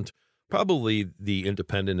important. Probably the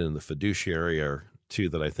independent and the fiduciary are two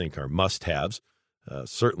that I think are must-haves.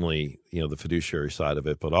 Certainly, the fiduciary side of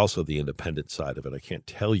it, but also the independent side of it. I can't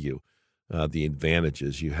tell you the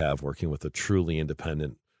advantages you have working with a truly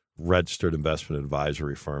independent, registered investment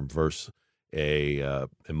advisory firm versus in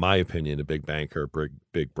my opinion, a big banker,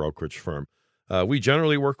 big brokerage firm. We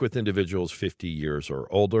generally work with individuals 50 years or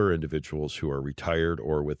older, individuals who are retired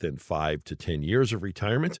or within 5 to 10 years of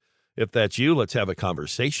retirement. If that's you, let's have a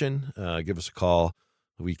conversation. Give us a call.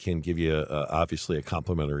 We can give you, obviously, a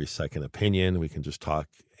complimentary second opinion. We can just talk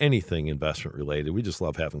anything investment related. We just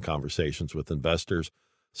love having conversations with investors.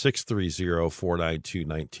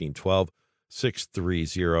 630-492-1912.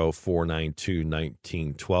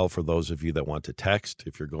 630-492-1912 for those of you that want to text.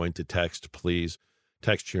 If you're going to text, please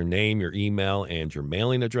text your name, your email, and your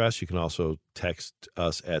mailing address. You can also text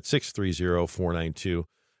us at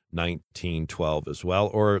 630-492-1912 as well,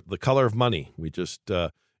 or the color of money. We just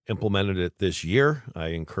implemented it this year. I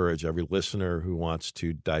encourage every listener who wants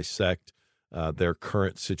to dissect their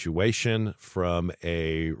current situation from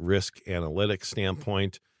a risk analytics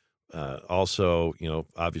standpoint. Also,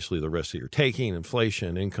 obviously the risk that you're taking,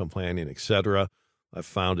 inflation, income planning, et cetera. I've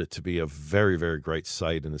found it to be a very, very great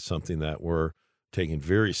site, and it's something that we're taking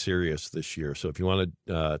very serious this year. So if you want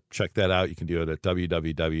to check that out, you can do it at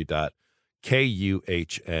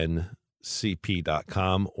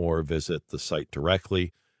www.kuhncp.com or visit the site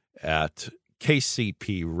directly at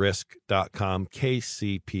kcprisk.com,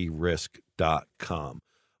 kcprisk.com.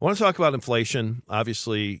 I want to talk about inflation.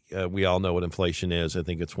 Obviously, we all know what inflation is. I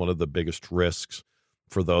think it's one of the biggest risks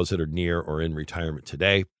for those that are near or in retirement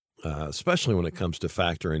today, especially when it comes to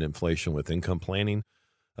factoring inflation with income planning.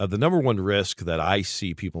 The number one risk that I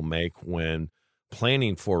see people make when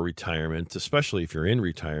planning for retirement, especially if you're in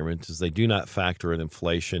retirement, is they do not factor in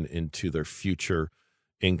inflation into their future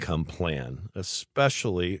income plan,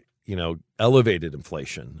 especially, elevated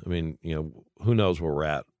inflation. I mean, who knows where we're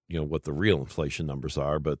at, what the real inflation numbers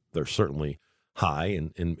are, but they're certainly high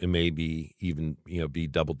and maybe even, be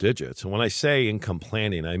double digits. And when I say income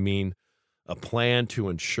planning, I mean a plan to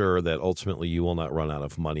ensure that ultimately you will not run out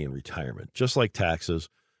of money in retirement. Just like taxes,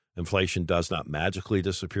 inflation does not magically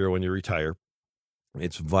disappear when you retire.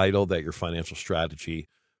 It's vital that your financial strategy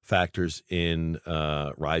factors in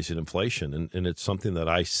rising inflation. And it's something that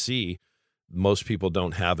I see most people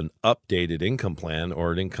don't have an updated income plan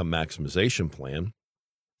or an income maximization plan.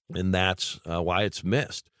 And that's why it's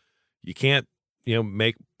missed. You can't,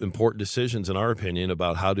 make important decisions, in our opinion,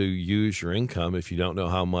 about how to use your income if you don't know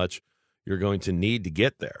how much you're going to need to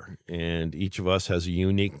get there. And each of us has a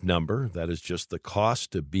unique number. That is just the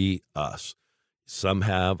cost to be us. Some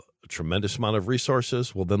have a tremendous amount of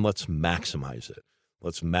resources. Well, then let's maximize it.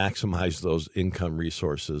 Let's maximize those income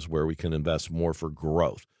resources where we can invest more for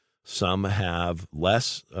growth. Some have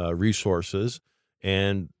less resources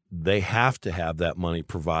and they have to have that money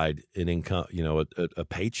provide an income, a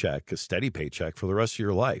paycheck, a steady paycheck for the rest of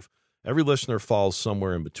your life. Every listener falls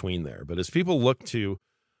somewhere in between there. But as people look to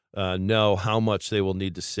know how much they will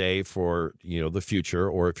need to save for, the future,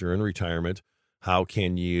 or if you're in retirement, how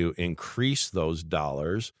can you increase those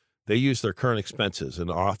dollars? They use their current expenses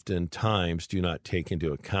and oftentimes do not take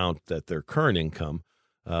into account that their current income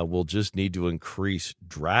will just need to increase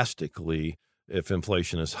drastically if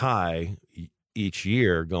inflation is high each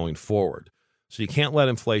year going forward. So you can't let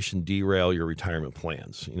inflation derail your retirement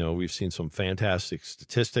plans. We've seen some fantastic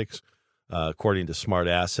statistics. According to Smart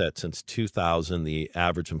Asset, since 2000, the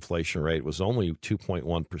average inflation rate was only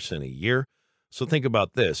 2.1% a year. So think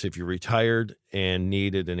about this. If you retired and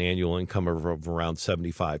needed an annual income of around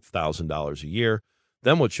 $75,000 a year,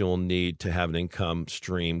 then what you'll need to have an income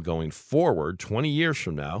stream going forward 20 years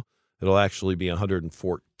from now, it'll actually be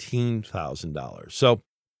 $114,000. So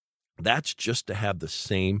that's just to have the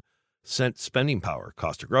same spending power.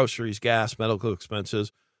 Cost of groceries, gas, medical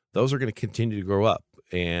expenses, those are going to continue to grow up.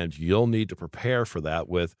 And you'll need to prepare for that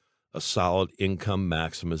with a solid income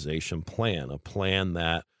maximization plan, a plan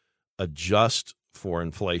that adjusts for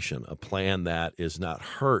inflation, a plan that is not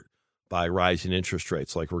hurt by rising interest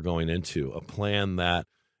rates like we're going into, a plan that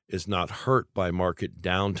is not hurt by market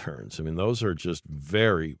downturns. I mean, those are just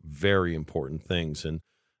very, very important things. And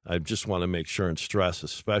I just want to make sure and stress,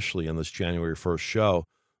 especially in this January 1st show,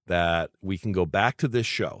 that we can go back to this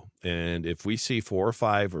show. And if we see 4 or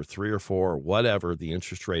 5 or 3 or 4 or whatever the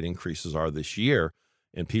interest rate increases are this year,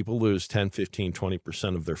 and people lose 10, 15,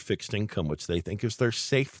 20% of their fixed income, which they think is their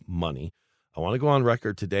safe money, I want to go on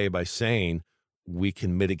record today by saying we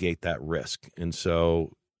can mitigate that risk. And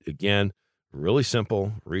so, again, really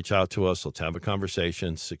simple. Reach out to us. Let's have a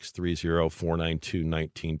conversation.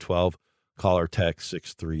 630-492-1912. Call or text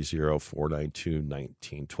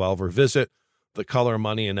 630-492-1912, or visit the Color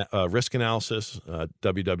Money and Risk Analysis,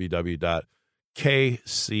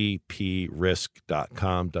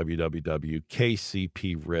 www.kcprisk.com,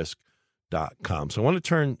 www.kcprisk.com. So I want to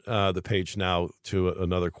turn the page now to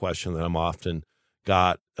another question that I'm often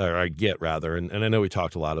I get, and I know we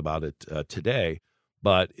talked a lot about it today,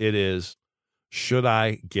 but it is, should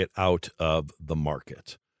I get out of the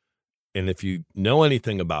market? And if you know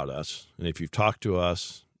anything about us, and if you've talked to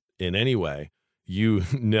us in any way, you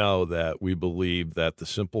know that we believe that the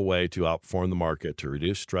simple way to outperform the market, to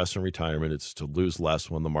reduce stress in retirement, is to lose less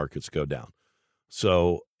when the markets go down.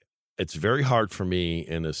 So it's very hard for me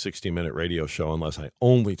in a 60-minute radio show, unless I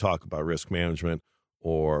only talk about risk management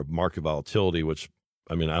or market volatility, which,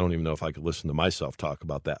 I don't even know if I could listen to myself talk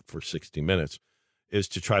about that for 60 minutes, is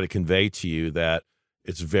to try to convey to you that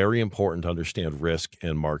it's very important to understand risk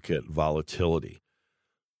and market volatility.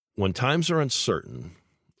 When times are uncertain,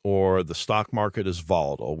 or the stock market is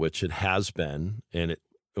volatile, which it has been, and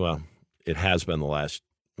it has been the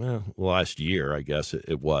last year, I guess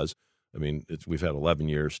it was. We've had 11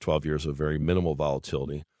 years, 12 years of very minimal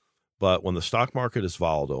volatility. But when the stock market is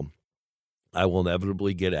volatile, I will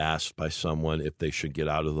inevitably get asked by someone if they should get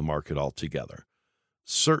out of the market altogether.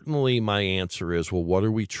 Certainly my answer is, well, what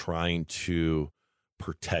are we trying to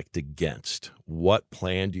protect against? What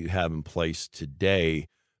plan do you have in place today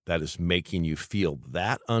that is making you feel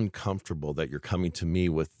that uncomfortable that you're coming to me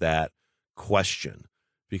with that question?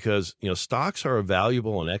 Because, stocks are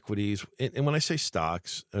valuable, and equities. And when I say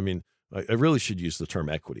stocks, I really should use the term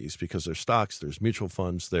equities, because there's stocks, there's mutual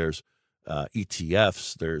funds, there's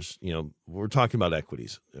ETFs, there's, we're talking about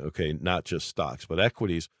equities, okay, not just stocks, but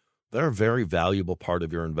equities. They're a very valuable part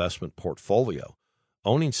of your investment portfolio.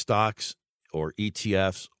 Owning stocks or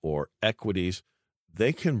ETFs or equities,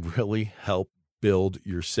 they can really help build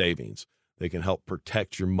your savings. They can help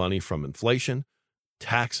protect your money from inflation,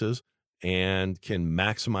 taxes, and can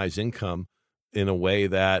maximize income in a way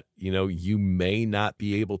that, you may not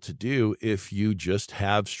be able to do if you just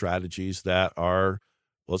have strategies that are,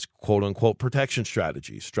 let's quote unquote, protection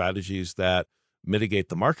strategies that mitigate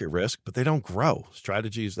the market risk, but they don't grow.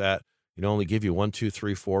 Strategies that, only give you 1, 2,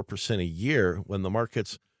 3, 4% a year when the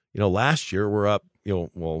markets, last year were up,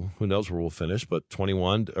 who knows where we'll finish, but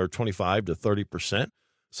 21 or 25 to 30%,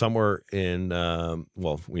 somewhere in,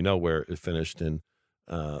 we know where it finished in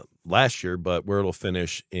last year, but where it'll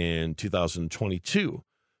finish in 2022.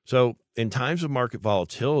 So in times of market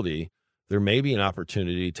volatility, there may be an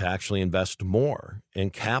opportunity to actually invest more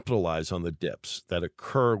and capitalize on the dips that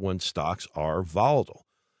occur when stocks are volatile,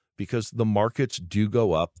 because the markets do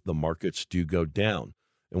go up, the markets do go down.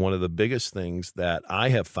 And one of the biggest things that I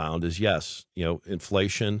have found is, yes,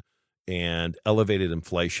 inflation and elevated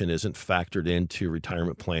inflation isn't factored into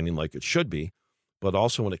retirement planning like it should be. but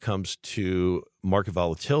also when it comes to market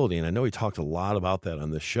volatility. And I know we talked a lot about that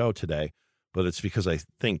on this show today, but it's because I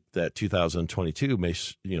think that 2022 may,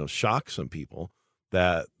 shock some people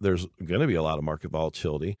that there's going to be a lot of market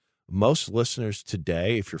volatility. Most listeners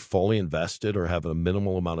today, if you're fully invested or have a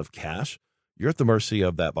minimal amount of cash, you're at the mercy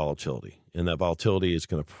of that volatility. And that volatility is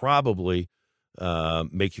going to probably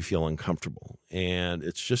make you feel uncomfortable. And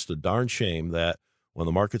it's just a darn shame that when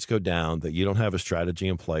the markets go down, that you don't have a strategy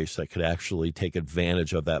in place that could actually take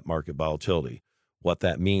advantage of that market volatility. What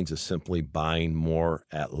that means is simply buying more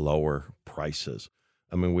at lower prices.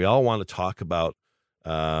 I mean, we all want to talk about,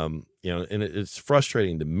 and it's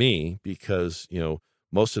frustrating to me because,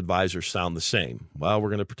 most advisors sound the same. Well, we're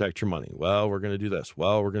going to protect your money. Well, we're going to do this.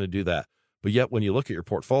 Well, we're going to do that. But yet when you look at your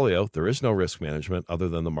portfolio, there is no risk management other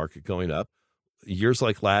than the market going up. Years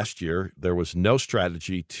like last year, there was no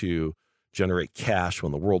strategy to generate cash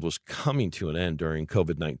when the world was coming to an end during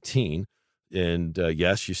COVID-19. And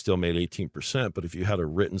yes, you still made 18%, but if you had a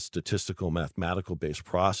written statistical mathematical based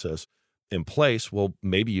process in place, well,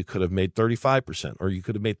 maybe you could have made 35% or you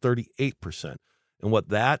could have made 38%. And what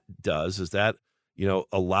that does is that,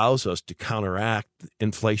 allows us to counteract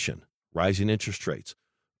inflation, rising interest rates,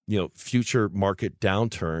 future market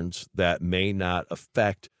downturns that may not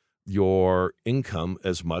affect your income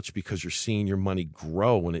as much because you're seeing your money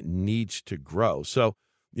grow when it needs to grow. So,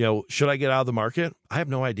 should I get out of the market? I have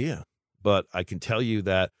no idea. But I can tell you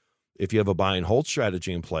that if you have a buy and hold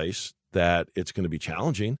strategy in place, that it's going to be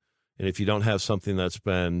challenging. And if you don't have something that's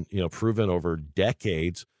been, proven over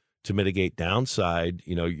decades to mitigate downside,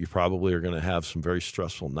 you probably are going to have some very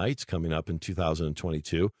stressful nights coming up in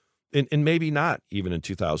 2022 and maybe not even in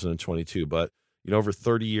 2022, but, over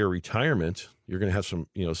 30-year retirement, you're going to have some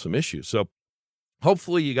issues. So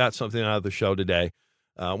hopefully you got something out of the show today.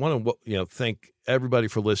 I want to, thank everybody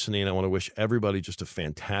for listening. I want to wish everybody just a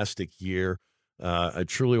fantastic year. I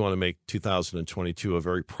truly want to make 2022 a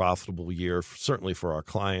very profitable year, certainly for our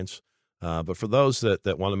clients. But for those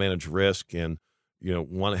that want to manage risk and,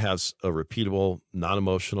 want to have a repeatable,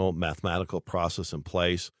 non-emotional, mathematical process in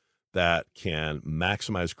place that can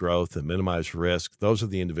maximize growth and minimize risk, those are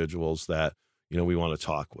the individuals that, we want to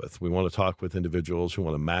talk with. We want to talk with individuals who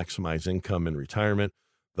want to maximize income in retirement,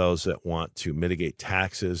 those that want to mitigate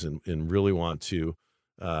taxes and really want to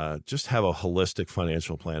just have a holistic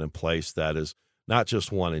financial plan in place that is not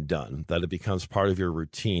just one and done, that it becomes part of your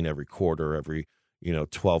routine every quarter, every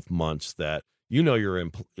 12 months, that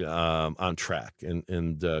you're on track.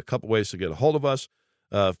 And a couple ways to get a hold of us,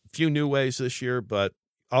 a few new ways this year, but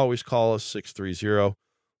always call us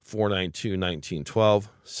 630-492-1912,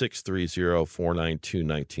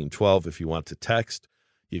 630-492-1912. If you want to text,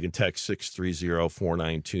 you can text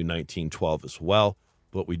 630-492-1912 as well.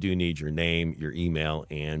 But we do need your name, your email,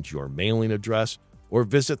 and your mailing address. Or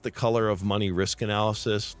visit the Color of Money Risk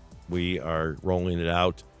Analysis. We are rolling it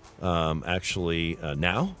out now.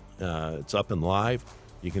 It's up and live.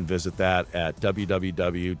 You can visit that at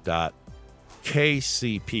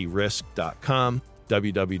www.kcprisk.com,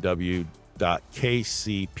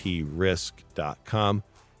 www.kcprisk.com.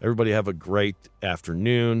 Everybody have a great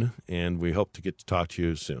afternoon, and we hope to get to talk to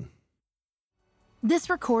you soon. This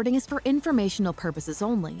recording is for informational purposes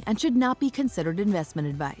only and should not be considered investment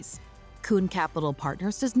advice. Kuhn Capital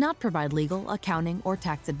Partners does not provide legal, accounting, or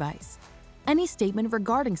tax advice. Any statement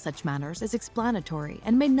regarding such matters is explanatory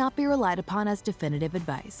and may not be relied upon as definitive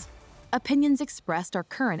advice. Opinions expressed are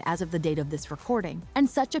current as of the date of this recording, and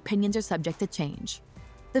such opinions are subject to change.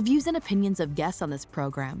 The views and opinions of guests on this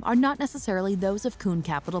program are not necessarily those of Kuhn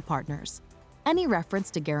Capital Partners. Any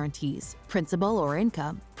reference to guarantees, principal or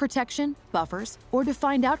income, protection, buffers, or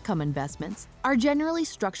defined outcome investments are generally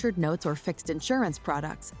structured notes or fixed insurance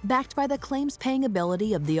products backed by the claims-paying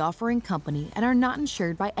ability of the offering company and are not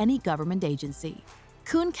insured by any government agency.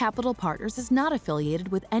 Kuhn Capital Partners is not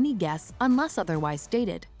affiliated with any guests unless otherwise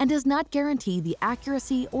stated and does not guarantee the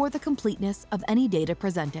accuracy or the completeness of any data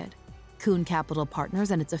presented. Kuhn Capital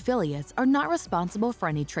Partners and its affiliates are not responsible for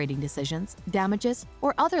any trading decisions, damages,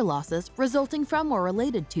 or other losses resulting from or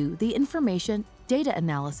related to the information, data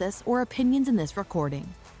analysis, or opinions in this recording.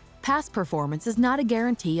 Past performance is not a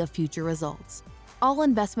guarantee of future results. All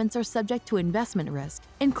investments are subject to investment risk,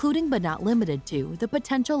 including but not limited to the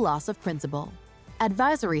potential loss of principal.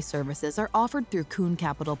 Advisory services are offered through Kuhn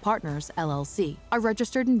Capital Partners, LLC, a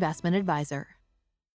registered investment advisor.